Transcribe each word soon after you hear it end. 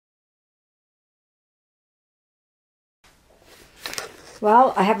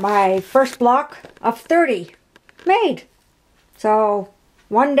Well, I have my first block of 30 made. So,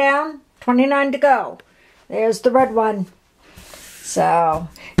 1 down, 29 to go. There's the red one. So,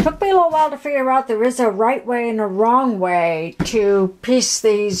 it took me a little while to figure out there is a right way and a wrong way to piece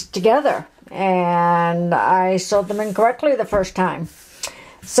these together. And I sewed them incorrectly the first time.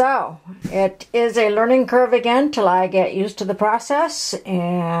 So, it is a learning curve again till I get used to the process.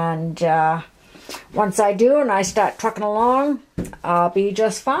 And once I do and I start trucking along, I'll be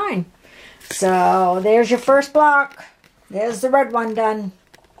just fine. So, there's your first block. There's the red one done.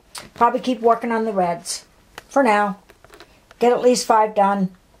 Probably keep working on the reds for now. Get at least 5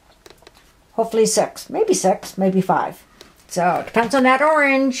 done. Hopefully 6. Maybe 6, maybe 5. So, it depends on that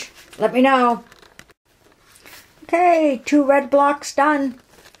orange. Let me know. Okay, 2 red blocks done.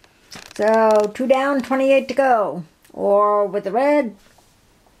 So, 2 down, 28 to go. Or with the red,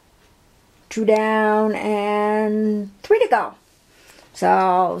 2 down and 3 to go.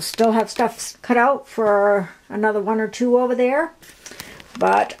 So, still have stuff cut out for another 1 or 2 over there.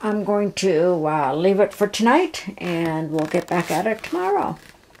 But I'm going to leave it for tonight, and we'll get back at it tomorrow.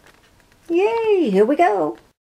 Yay, here we go.